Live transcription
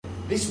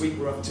This week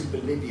we're off to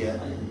Bolivia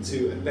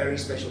to a very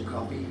special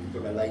coffee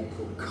from a lady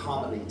called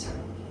Carmelita.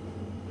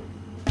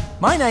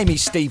 My name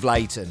is Steve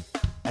Layton,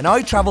 and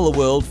I travel the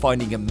world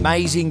finding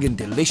amazing and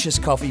delicious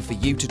coffee for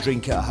you to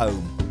drink at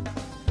home.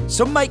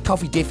 Some make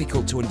coffee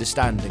difficult to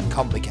understand and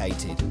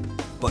complicated,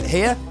 but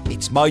here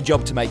it's my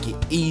job to make it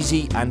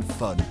easy and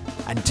fun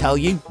and tell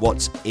you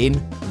what's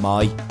in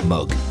my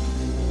mug.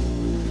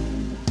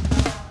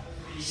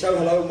 So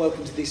hello and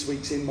welcome to this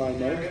week's In My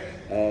Mug.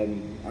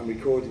 I'm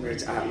recording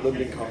it at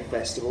London Coffee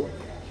Festival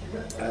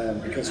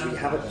because we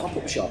have a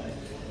pop-up shop.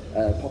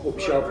 Pop-up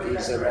shop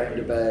is around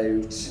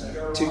about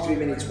 2-3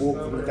 minutes walk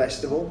from the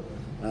festival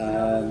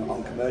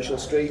on Commercial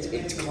Street.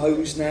 It's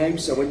closed now,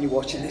 so when you're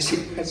watching this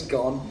it has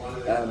gone.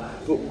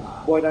 But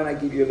why don't I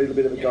give you a little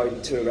bit of a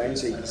guided tour around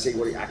so you can see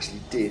what it actually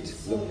did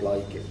look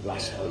like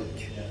last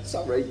week.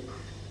 Sorry.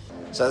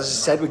 So as I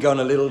said, we're going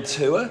a little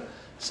tour.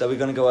 So we're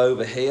going to go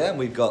over here, and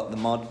we've got the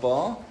mod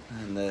bar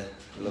and the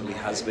lovely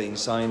Has Been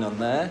sign on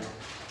there.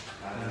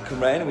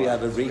 Come round and we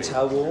have a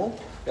retail wall.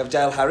 We have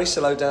Dale Harris.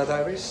 Hello, Dale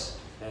Harris.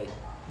 Hey.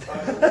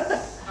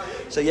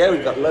 So yeah,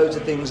 we've got loads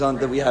of things on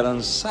that we had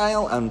on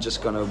sale. I'm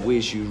just going to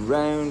whiz you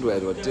round.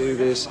 Where do I do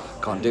this?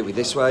 Can't do it with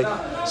this way.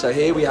 So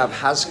here we have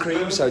Has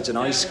Cream. So it's an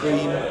ice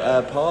cream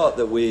part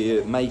that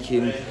we're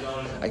making.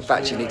 In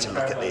fact, you need to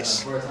look at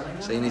this.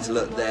 So you need to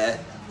look there.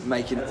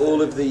 Making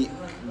all of the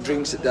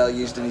drinks that Dale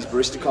used in his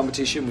barista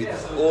competition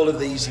with all of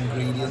these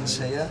ingredients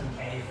here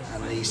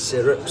and these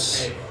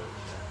syrups.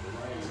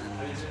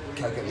 And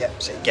cocoa, yep,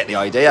 so you get the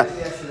idea.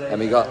 And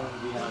we got a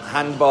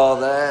hand bar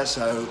there,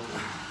 so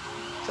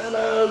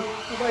hello,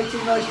 you're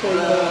waiting, nice people,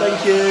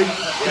 thank you.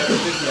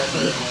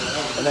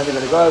 And then we're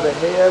going to go over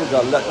here. We've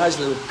got a nice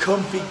little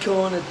comfy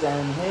corner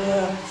down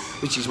here,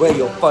 which is where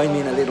you'll find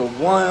me in a little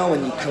while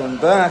when you come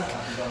back.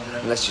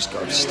 And let's just go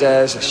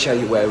upstairs. I'll show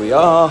you where we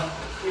are.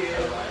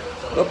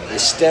 Up the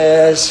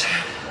stairs.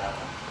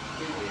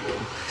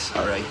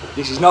 Sorry,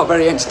 this is not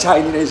very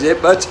entertaining, is it?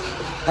 But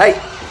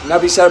hey,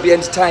 nobody said it'd be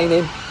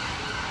entertaining.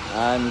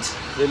 And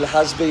little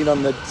Has Been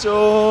on the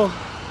door.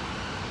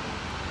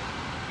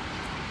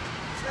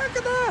 Look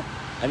at that.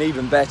 And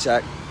even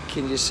better,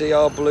 can you see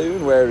our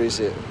balloon? Where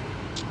is it?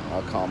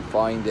 Oh, I can't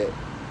find it.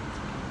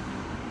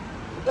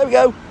 There we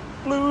go,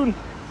 balloon.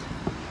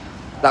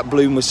 That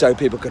balloon was so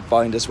people could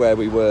find us where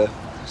we were.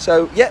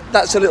 So yeah,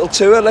 that's a little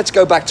tour. Let's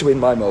go back to In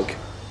My Mug.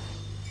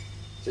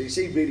 So you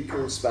see really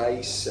cool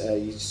space.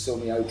 You saw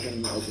me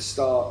open at the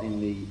start in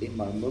the In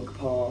My Mug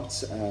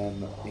part. If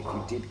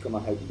you did come, I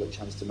hope you got a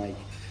chance to make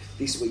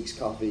this week's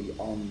coffee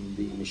on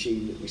the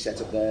machine that we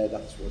set up there.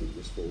 That's what it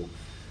was for.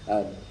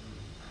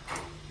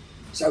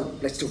 So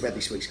let's talk about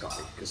this week's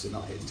coffee, because we're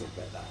not here to talk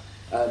about that.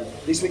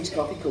 This week's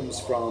coffee comes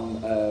from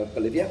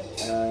Bolivia,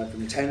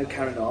 from the town of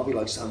Caranavi,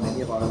 like so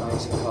many of our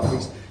amazing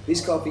coffees.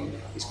 This coffee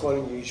is quite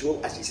unusual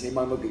as it's an In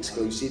My Mug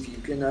exclusive. You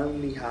can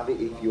only have it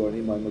if you're an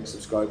In My Mug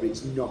subscriber.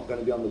 It's not going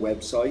to be on the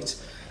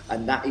website,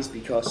 and that is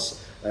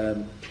because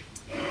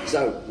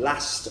so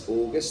last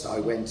August I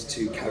went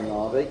to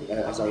Caranavi,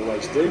 as I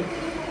always do,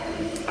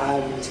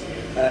 and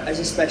as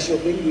a special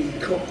thing we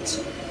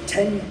cooked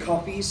 10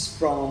 coffees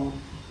from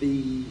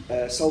the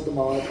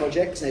Soldemana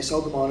project. Now,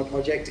 Soldemana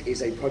project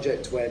is a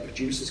project where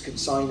producers can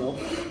sign up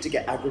to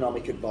get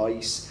agronomic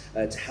advice,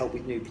 to help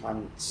with new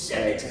plants,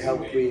 to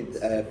help with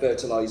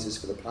fertilizers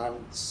for the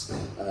plants,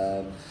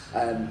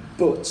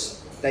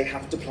 but they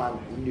have to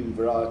plant new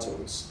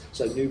varietals.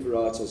 So new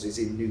varietals is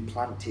in new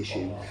plant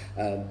tissue.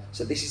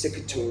 So this is a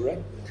Caturra,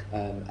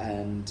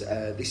 and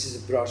this is a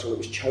varietal that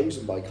was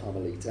chosen by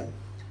Carmelita.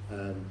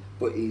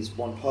 But is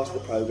one part of the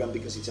programme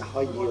because it's a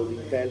high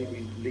yielding, fairly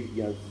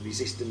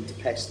resistant to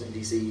pest and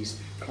disease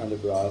kind of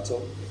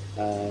varietal,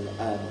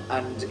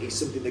 and it's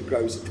something that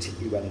grows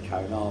particularly well in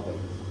Caranavi.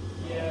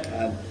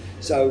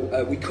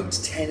 So we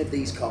cooked 10 of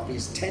these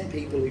coffees, 10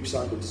 people who've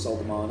signed up to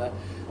Soldemana.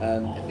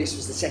 This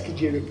was the second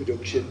year of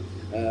production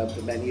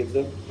for many of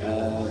them.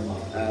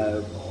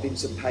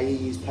 Vincent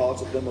Payey is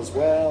part of them as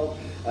well.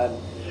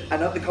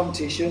 And at the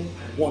competition,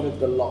 one of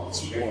the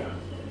lots won.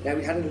 Now,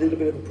 we had a little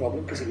bit of a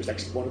problem because it was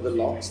actually one of the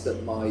lots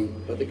that my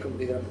other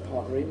company that I'm a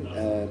partner in,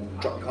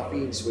 Drop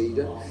Coffee in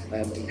Sweden,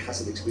 it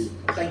has an exclusive.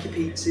 Thank you,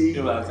 Pizzi.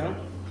 You're welcome.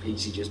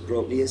 Pizzi just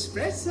brought the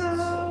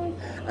espresso.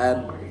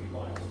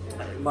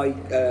 My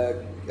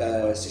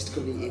sister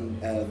company in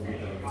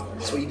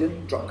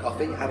Sweden, Drop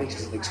Coffee, had it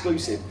as an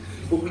exclusive,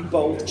 but we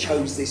both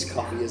chose this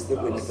coffee as the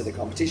winner for the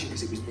competition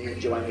because it was me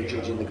and Joanna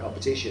judging the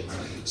competition.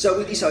 So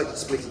we decided to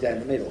split it down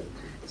the middle.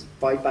 It's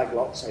a 5-bag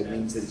lot, so it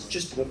means that it's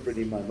just enough for an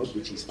In My Mug,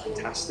 which is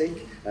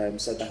fantastic.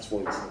 So that's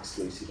why it's an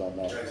exclusive on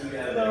there.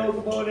 Hello,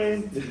 good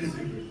morning.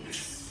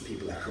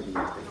 People are coming into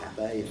the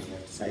cafe and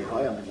say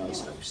hi, I'm a nice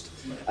host.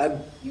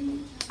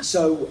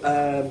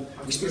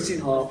 We split it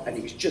in half, and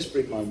it was just for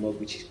In My Mug,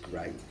 which is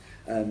great.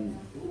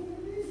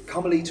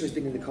 Carmelita has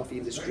been in the coffee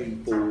industry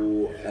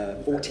for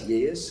 40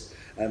 years,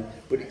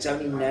 but it's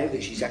only now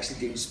that she's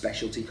actually doing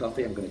specialty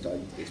coffee. I'm going to dive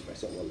into the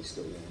espresso while it's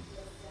still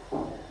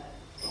running.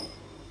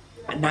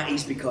 And that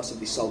is because of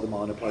this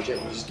Soldemana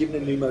project, which has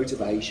given a new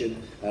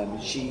motivation.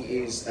 She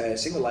is a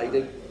single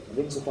lady,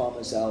 runs the farm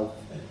herself,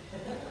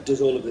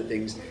 does all of the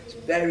things. It's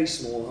very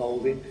small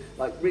holding,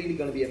 like really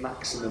going to be a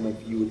maximum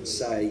of, you would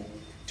say,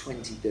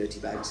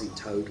 20-30 bags in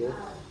total.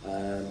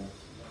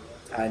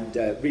 And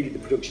really the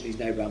production is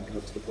now ramping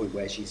up to the point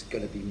where she's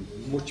going to be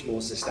much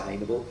more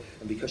sustainable,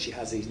 and because she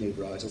has these new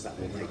varietals, that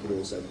will make it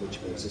also much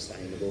more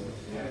sustainable.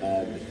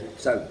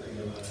 So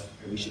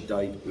we should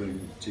dive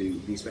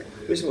into these.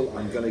 First of all,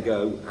 I'm going to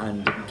go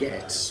and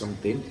get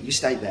something. You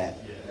stay there.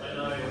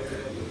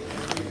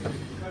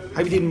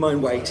 Hope you didn't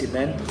mind waiting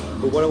then,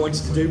 but what I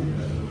wanted to do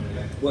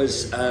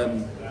was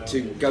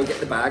to go get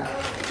the bag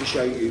to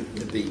show you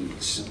the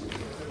beans.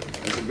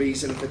 There's a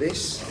reason for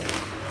this.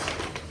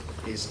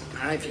 Is, I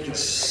don't know if you can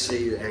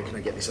see there, can I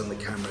get this on the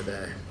camera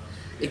there?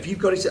 If you've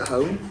got it at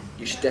home,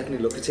 you should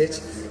definitely look at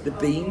it. The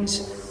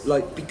beans,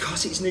 like,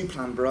 because it's new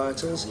plant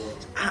varietals,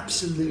 it's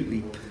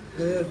absolutely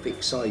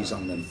perfect size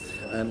on them.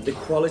 The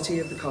quality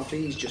of the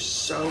coffee is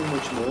just so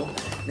much more.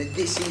 Now,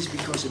 this is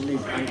because of new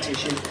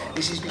plantation.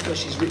 This is because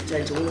she's ripped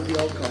out all of the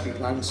old coffee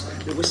plants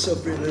that were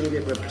suffering a little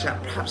bit, but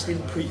perhaps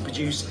didn't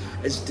produce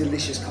as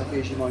delicious coffee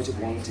as you might have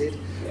wanted.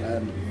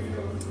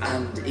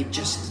 And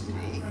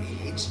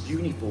it's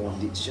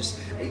uniformed,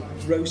 it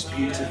roasts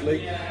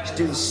beautifully. She's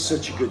doing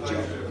such a good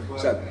job.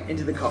 So,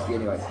 into the coffee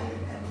anyway.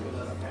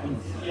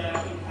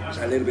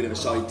 So a little bit of a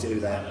side to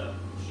there.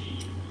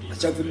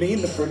 So for me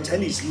in the front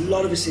end, it's a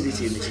lot of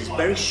acidity in this. It's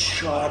very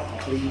sharp,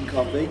 clean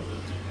coffee.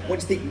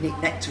 What do you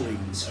think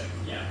nectarines?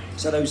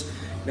 So those,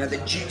 you know, the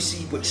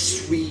juicy but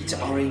sweet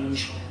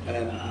orange,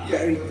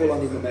 very full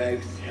on in the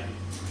mouth.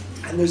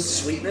 And there's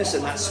sweetness,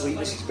 and that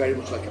sweetness is very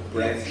much like a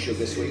brown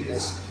sugar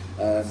sweetness.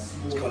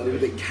 It's got a little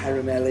bit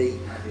caramelly,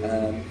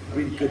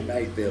 really good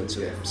mouthfeel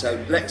to it.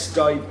 So let's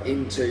dive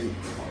into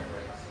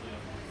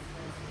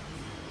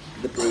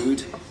the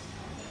brood.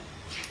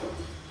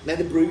 Now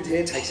the brood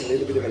here takes a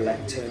little bit of a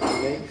left turn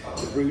for me.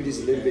 The brood is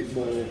a little bit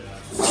more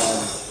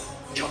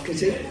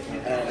chocolatey,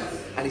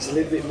 and it's a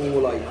little bit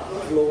more like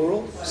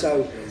floral.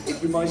 So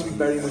it reminds me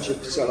very much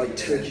of like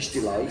Turkish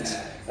Delight.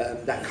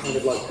 That kind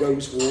of like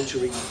rose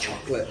watery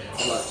chocolate,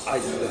 and like I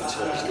love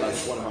Turkish Delight,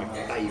 it's one of my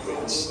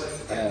favourites.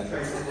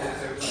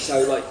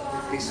 So like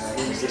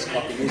this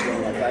coffee is one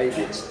of my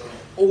favourites.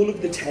 All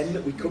of the 10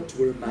 that we cooked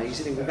were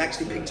amazing, and we've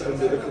actually picked up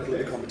another couple of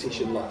the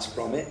competition lots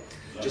from it,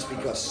 just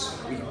because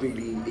we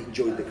really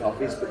enjoyed the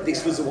coffees. But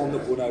this was the one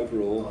that won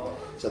overall,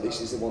 so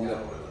this is the one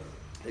that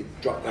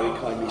Drop very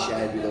kindly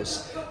shared with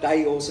us.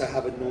 They also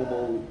have a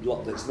normal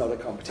lot that's not a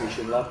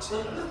competition lot,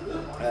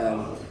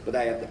 but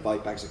they have the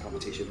 5 bags of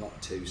competition lot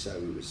too, so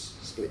it was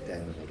split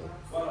down the middle.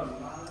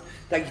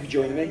 Thank you for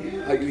joining me.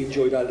 Hope you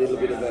enjoyed our little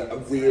bit of a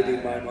weird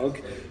in my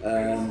mug.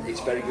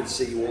 It's very good to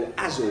see you all.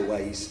 As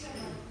always,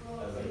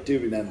 do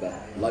remember,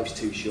 life's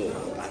too short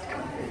for bad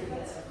company.